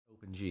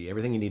Open G,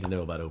 everything you need to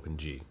know about open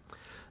G.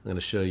 I'm going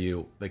to show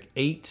you like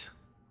eight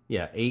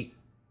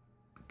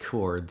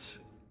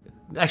chords,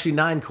 actually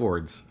 9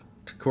 chords,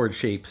 chord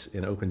shapes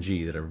in open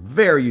G that are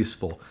very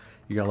useful.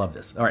 You're going to love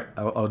this. All right,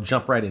 I'll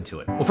jump right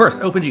into it. Well,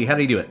 first, open G, how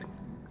do you do it?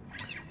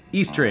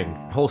 E string,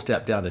 whole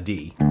step down to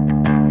D.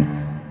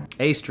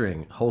 A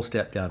string, whole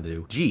step down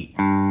to G.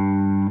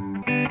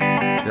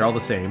 They're all the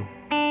same.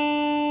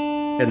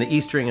 And the E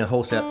string, a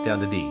whole step down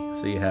to D.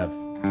 So you have...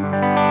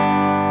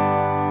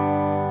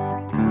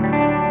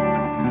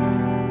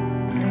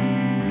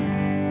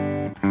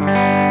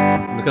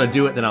 I'm just going to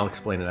do it, then I'll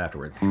explain it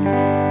afterwards.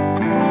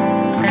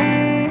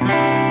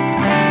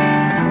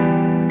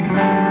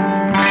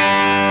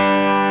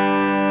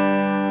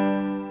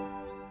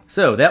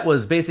 So that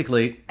was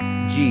basically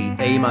G,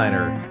 A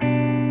minor,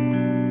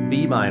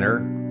 B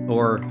minor,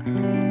 or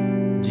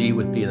G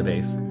with B in the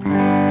bass.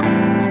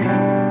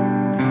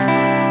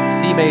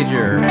 C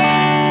major,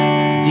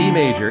 D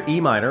major,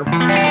 E minor,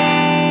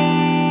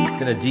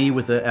 then a D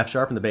with the F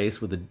sharp in the bass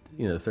with the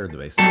the third in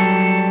the bass.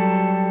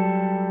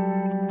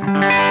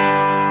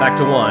 Back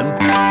to 1.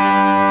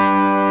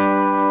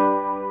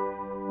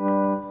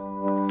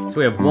 So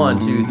we have 1,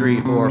 2, 3,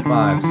 4,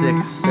 5,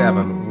 6,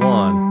 7,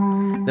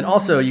 1. Then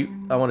also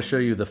I want to show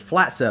you the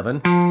flat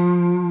 7,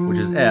 which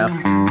is F.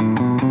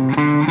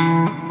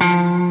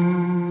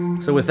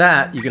 So with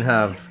that, you can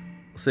have,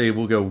 say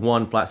we'll go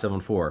 1, flat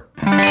 7, 4.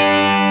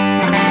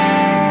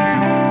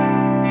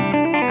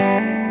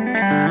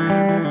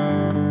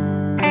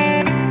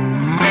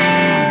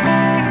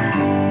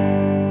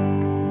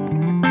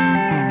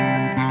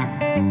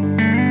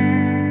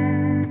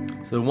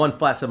 So the 1,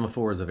 flat 7,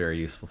 4 is a very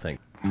useful thing.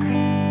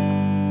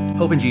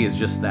 Open G is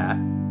just that.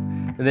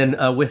 And then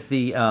with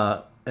the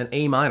an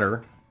A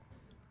minor,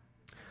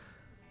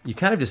 you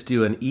kind of just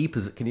do an E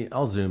position.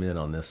 I'll zoom in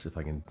on this if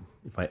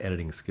my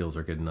editing skills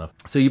are good enough.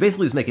 So you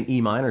basically just make an E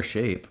minor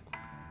shape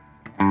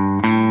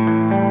and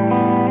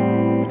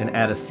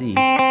add a C.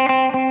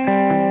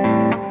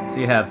 So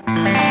you have,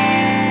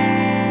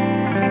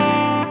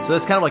 so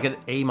it's kind of like an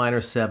A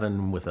minor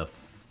 7 with a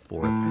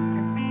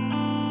 4th.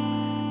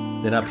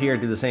 Then up here,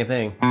 do the same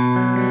thing. So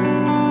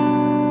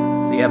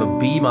you have a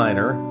B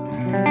minor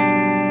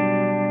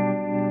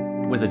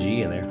with a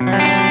G in there.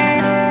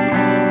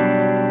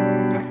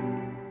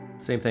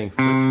 Same thing.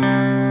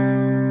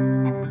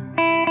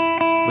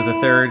 With a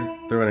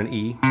 3rd, throw in an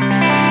E.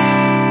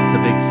 It's a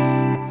big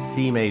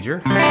C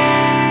major.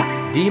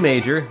 D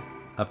major,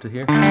 up to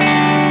here.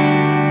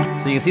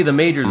 So you can see the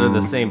majors are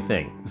the same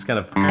thing. It's kind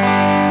of...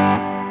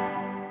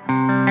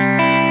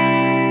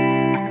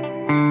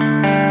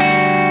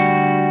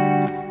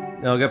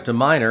 Now I'll go up to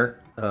minor,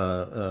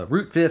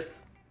 root 5th,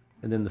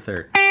 and then the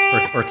 3rd,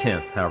 or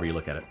 10th, however you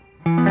look at it.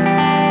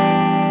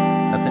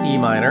 That's an E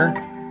minor.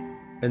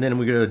 And then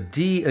we go to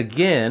D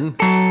again,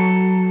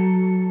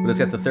 but it's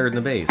got the 3rd in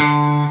the bass.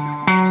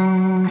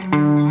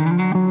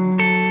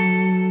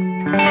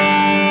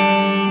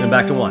 Then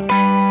back to 1.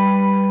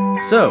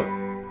 So,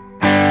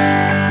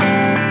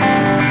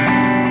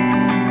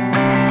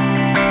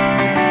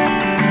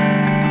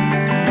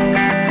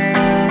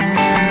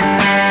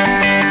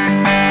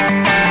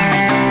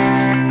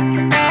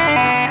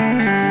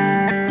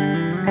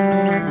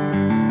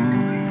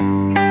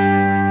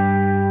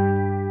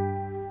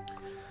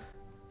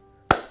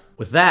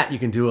 with that, you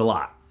can do a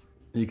lot.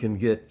 You can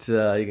get,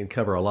 you can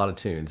cover a lot of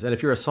tunes. And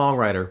if you're a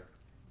songwriter,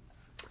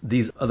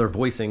 these other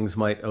voicings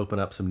might open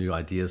up some new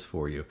ideas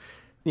for you.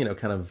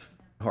 Kind of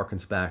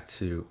harkens back,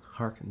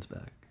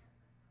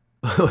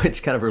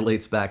 which kind of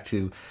relates back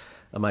to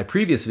my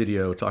previous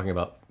video talking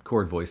about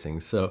chord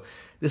voicings. So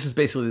this is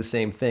basically the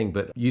same thing,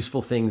 but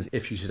useful things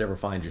if you should ever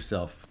find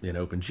yourself in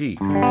open G.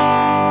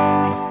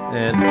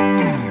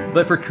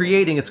 But for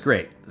creating, it's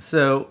great.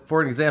 So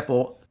for an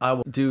example, I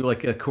will do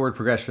like a chord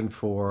progression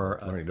for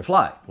learning to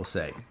fly, we'll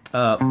say.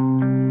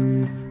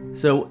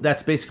 So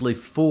that's basically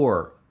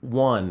 4,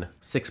 1,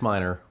 6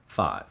 minor,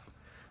 5.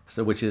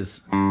 So which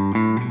is, what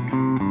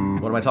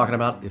am I talking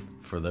about?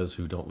 For those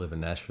who don't live in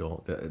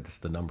Nashville, it's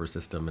the number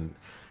system, and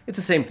it's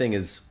the same thing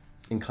as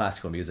in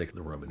classical music,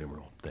 the Roman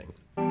numeral thing.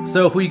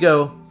 So if we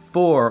go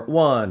 4,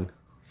 1,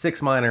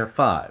 6 minor,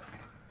 5.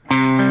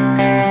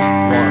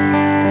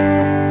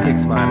 1,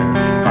 6 minor,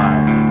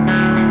 5.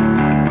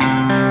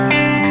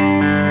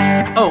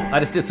 Oh, I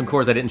just did some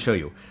chords I didn't show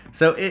you.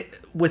 So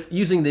with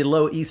using the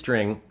low E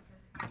string,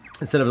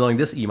 instead of doing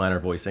this E minor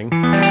voicing,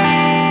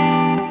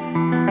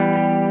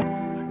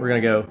 we're gonna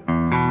go,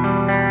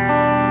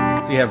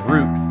 so you have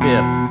root,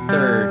 5th,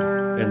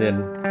 3rd, and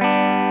then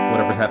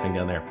whatever's happening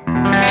down there.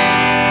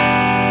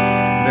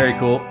 Very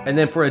cool. And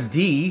then for a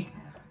D,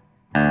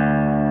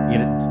 you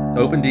get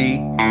open D,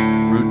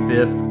 root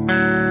 5th,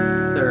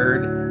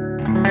 3rd.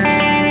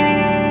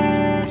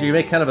 So you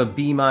make kind of a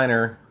B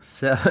minor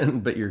 7,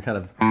 but you're kind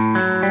of,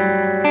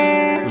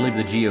 you leave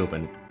the G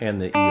open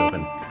and the E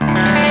open.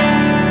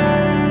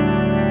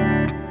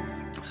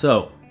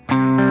 So,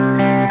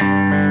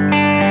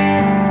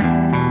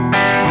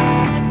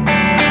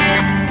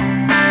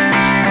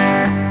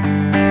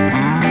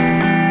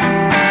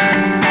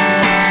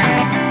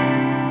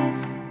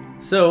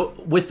 So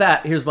with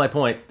that, here's my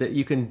point, that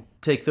you can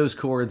take those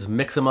chords,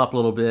 mix them up a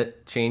little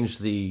bit, change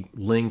the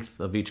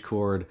length of each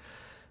chord,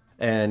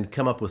 and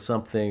come up with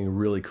something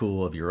really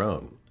cool of your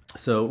own.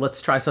 So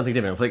let's try something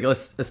different. Like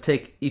let's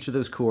take each of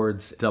those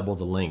chords, double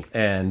the length,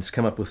 and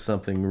come up with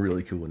something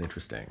really cool and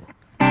interesting.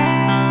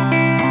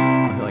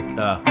 Like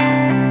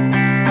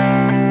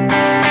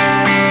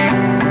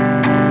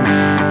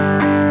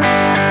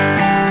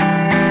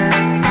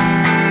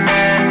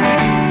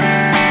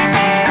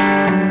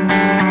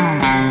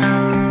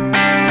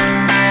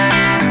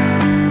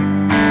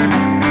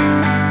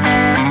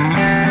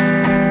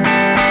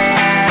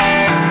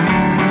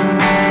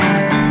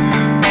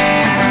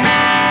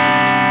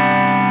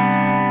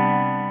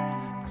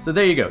so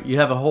there you go. You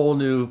have a whole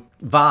new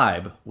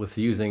vibe with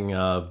using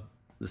the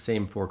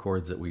same 4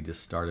 chords that we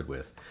just started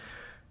with.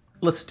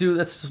 Let's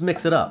just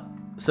mix it up.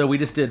 So we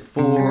just did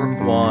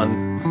 4,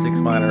 1, 6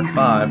 minor,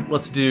 5.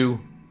 Let's do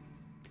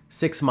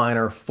 6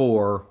 minor,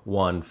 4,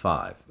 1,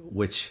 5,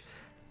 which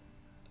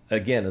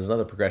again is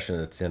another progression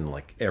that's in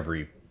like a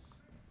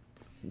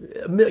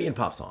million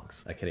pop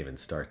songs. I can't even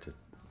start to.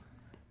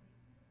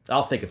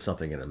 I'll think of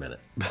something in a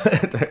minute.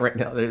 But right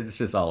now, it's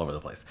just all over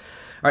the place.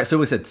 All right, so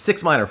we said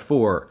 6 minor,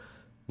 4,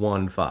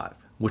 1, 5,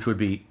 which would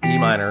be E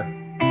minor,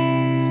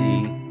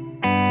 C,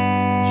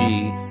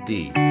 G,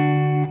 D.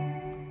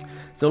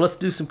 So let's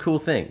do some cool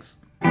things.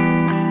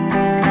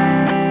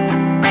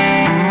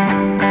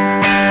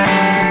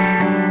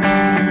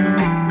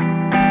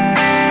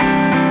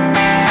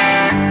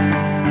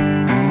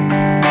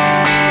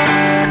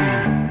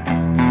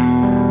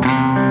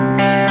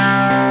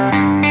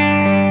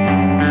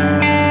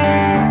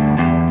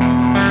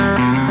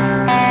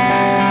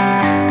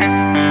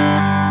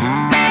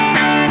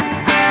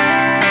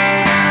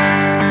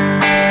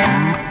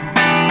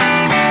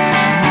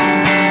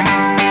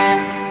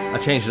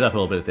 Changed it up a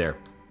little bit there.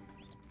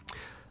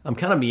 I'm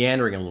kind of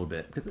meandering a little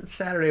bit because it's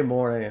Saturday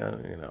morning.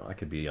 You know, I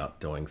could be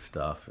out doing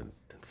stuff, and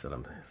instead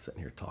I'm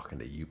sitting here talking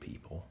to you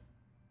people.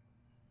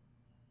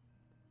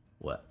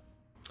 What?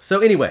 So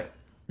anyway,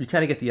 you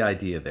kind of get the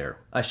idea there.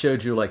 I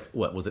showed you like,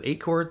 what was it,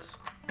 8 chords?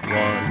 1,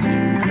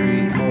 2,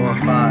 3, 4,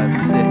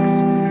 5, 6, 7,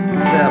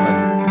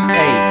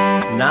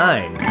 8,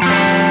 9.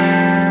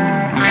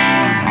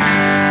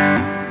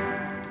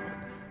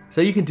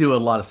 So you can do a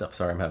lot of stuff.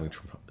 Sorry, I'm having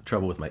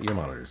trouble with my ear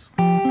monitors.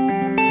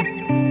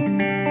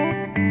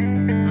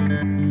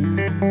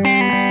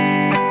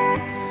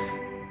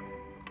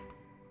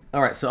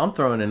 All right, so I'm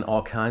throwing in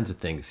all kinds of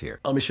things here.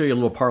 Let me show you a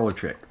little parlor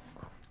trick.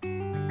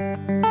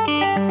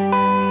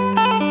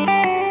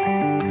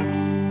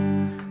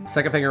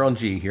 Second finger on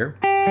G here.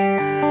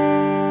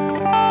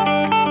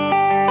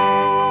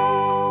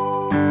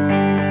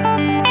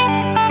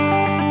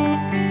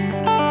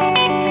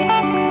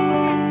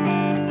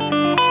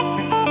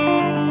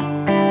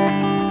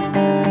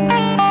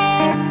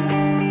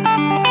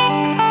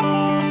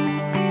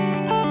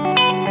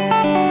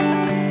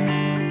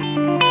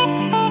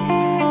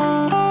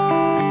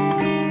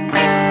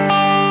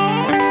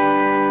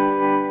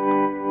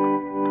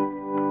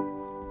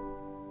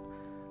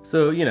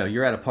 So, you know,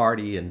 you're at a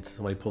party and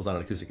somebody pulls out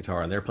an acoustic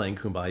guitar and they're playing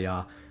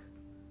Kumbaya.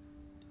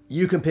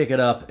 You can pick it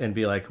up and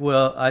be like,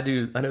 well, I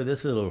know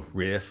this little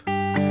riff.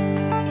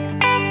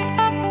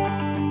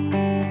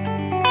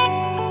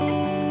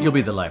 You'll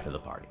be the life of the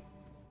party.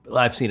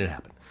 I've seen it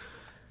happen.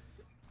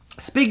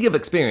 Speaking of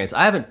experience,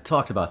 I haven't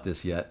talked about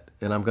this yet,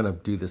 and I'm going to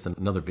do this in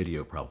another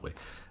video probably,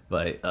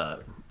 by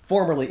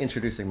formally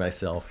introducing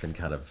myself and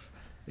kind of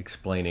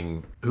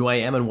explaining who I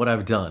am and what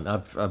I've done.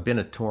 I've been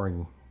a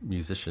touring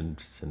musician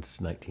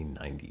since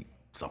 1990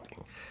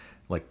 something,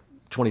 like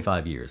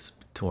 25 years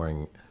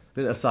touring,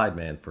 been a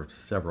sideman for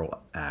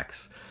several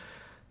acts,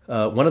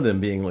 one of them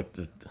being like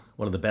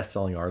one of the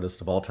best-selling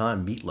artists of all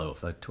time,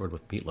 Meatloaf. I toured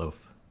with Meatloaf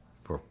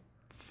for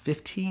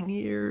 15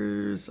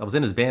 years. I was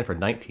in his band for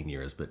 19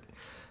 years, but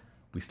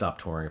we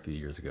stopped touring a few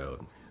years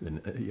ago, and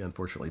he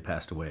unfortunately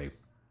passed away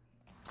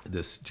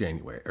this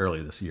January,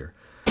 early this year.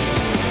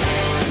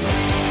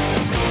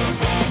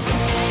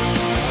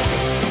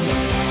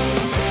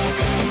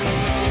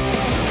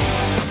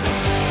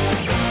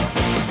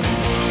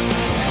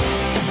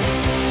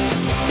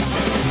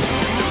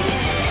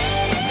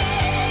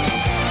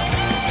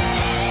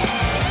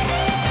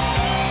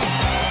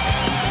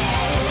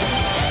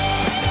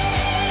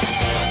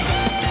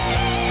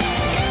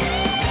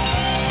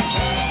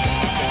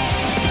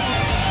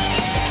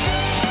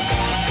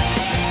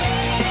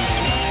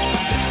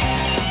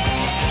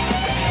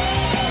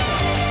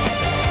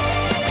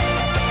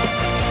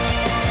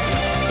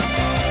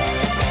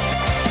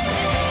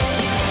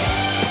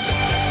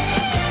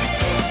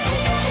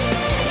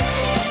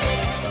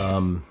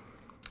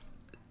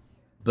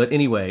 But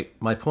anyway,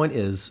 my point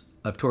is,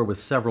 I've toured with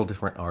several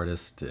different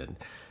artists and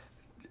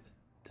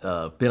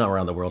been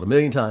around the world a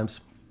million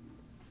times.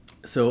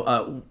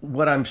 So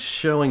what I'm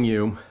showing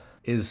you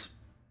is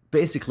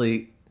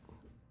basically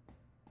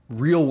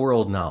real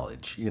world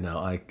knowledge. You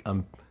know,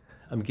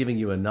 I'm giving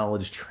you a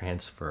knowledge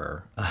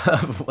transfer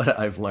of what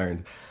I've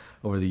learned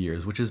over the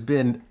years, which has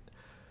been,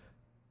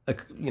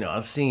 you know,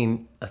 I've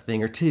seen a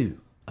thing or two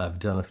I've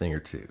done a thing or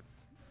two.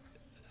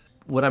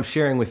 What I'm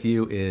sharing with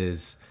you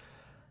is,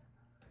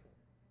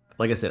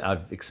 like I said,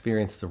 I've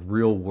experienced the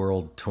real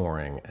world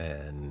touring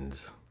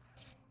and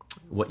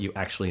what you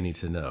actually need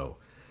to know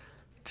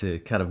to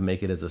kind of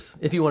make it as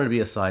a, if you want to be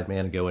a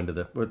sideman and go into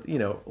the, you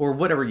know, or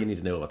whatever you need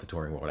to know about the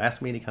touring world.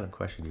 Ask me any kind of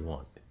question you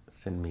want.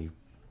 Send me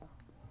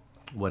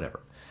whatever.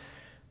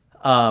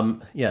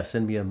 Yeah,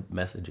 send me a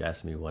message,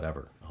 ask me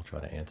whatever. I'll try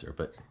to answer.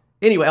 But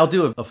anyway, I'll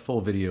do a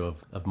full video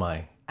of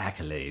my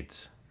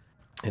accolades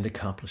and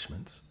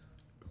accomplishments.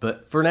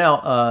 But for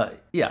now,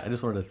 yeah, I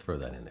just wanted to throw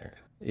that in there.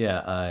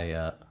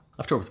 Yeah,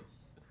 I've toured with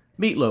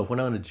Meatloaf,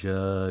 Winona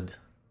Judd,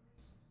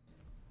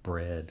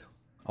 Bread,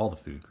 all the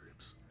food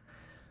groups.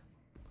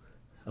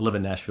 I live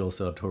in Nashville,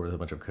 so I've toured with a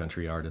bunch of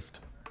country artists,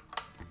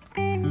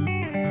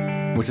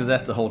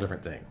 that's a whole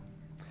different thing.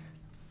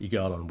 You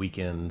go out on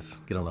weekends,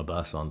 get on a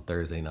bus on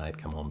Thursday night,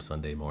 come home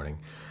Sunday morning.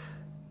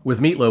 With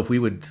Meatloaf,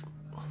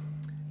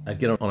 I'd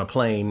get on a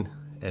plane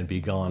and be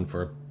gone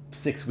for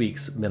 6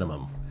 weeks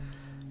minimum.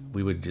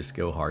 We would just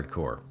go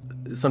hardcore.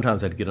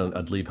 Sometimes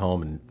I'd leave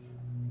home and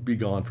be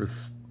gone for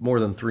more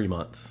than 3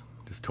 months,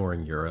 just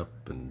touring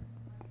Europe and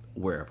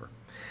wherever.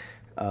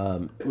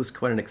 It was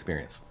quite an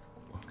experience,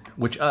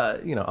 which,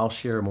 you know, I'll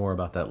share more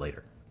about that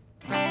later.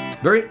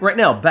 Right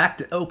now, back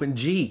to open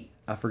G.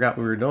 I forgot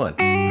what we were doing.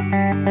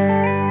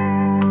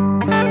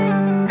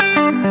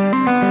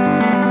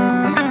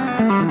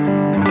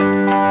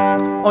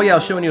 Oh yeah, I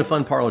was showing you a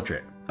fun parlor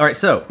trick. All right,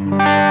 so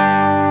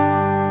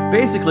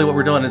basically what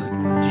we're doing is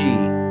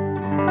G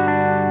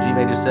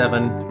major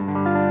 7,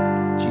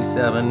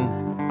 G7,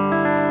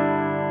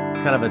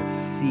 kind of a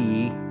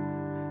C,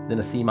 then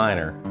a C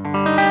minor.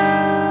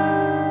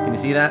 Can you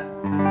see that?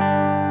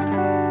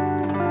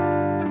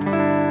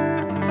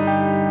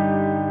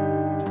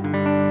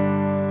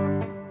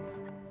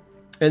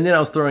 And then I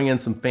was throwing in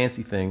some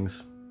fancy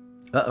things.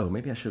 Uh-oh,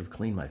 maybe I should have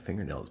cleaned my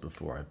fingernails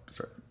before I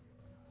started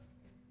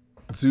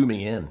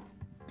zooming in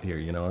here,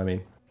 you know what I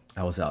mean?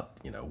 I was out,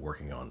 you know,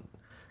 working on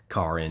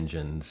car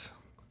engines,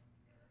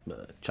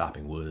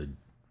 chopping wood.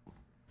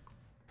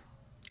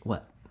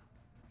 What?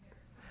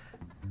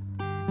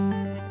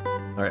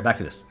 All right, back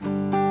to this.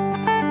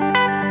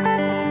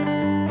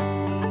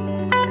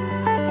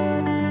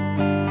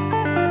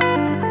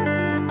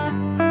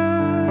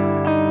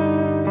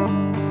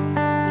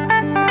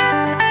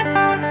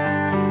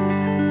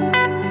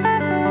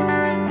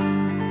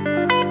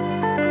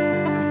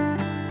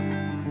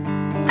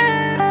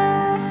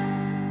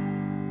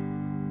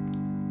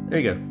 There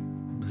you go.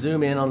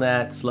 Zoom in on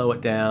that, slow it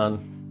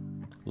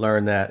down,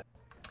 learn that.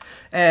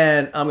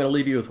 And I'm going to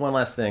leave you with one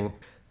last thing.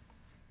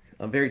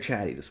 I'm very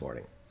chatty this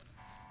morning.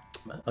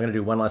 I'm going to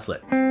do one last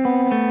lick.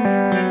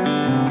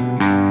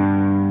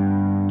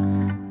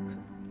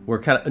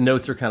 Where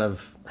notes are kind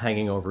of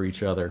hanging over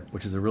each other,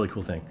 which is a really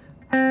cool thing.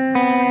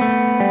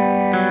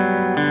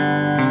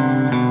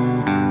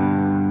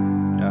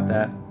 Got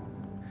that?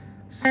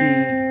 C,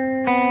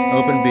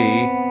 open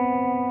B.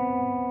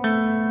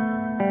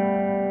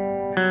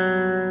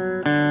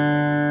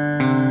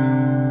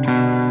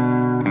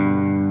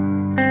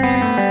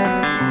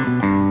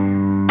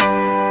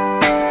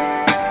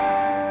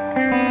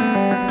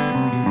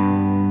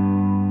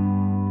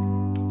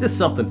 Just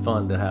something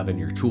fun to have in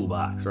your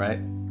toolbox, right?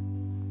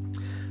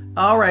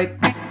 All right.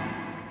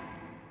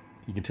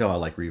 You can tell I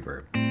like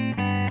reverb.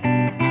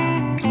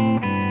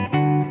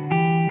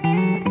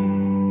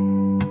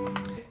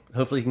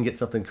 Hopefully you can get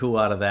something cool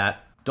out of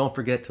that. Don't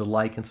forget to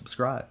like and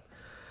subscribe.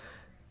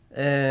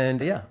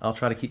 And yeah, I'll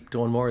try to keep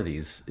doing more of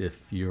these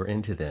if you're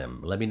into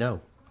them. Let me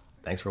know.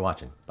 Thanks for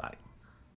watching. Bye.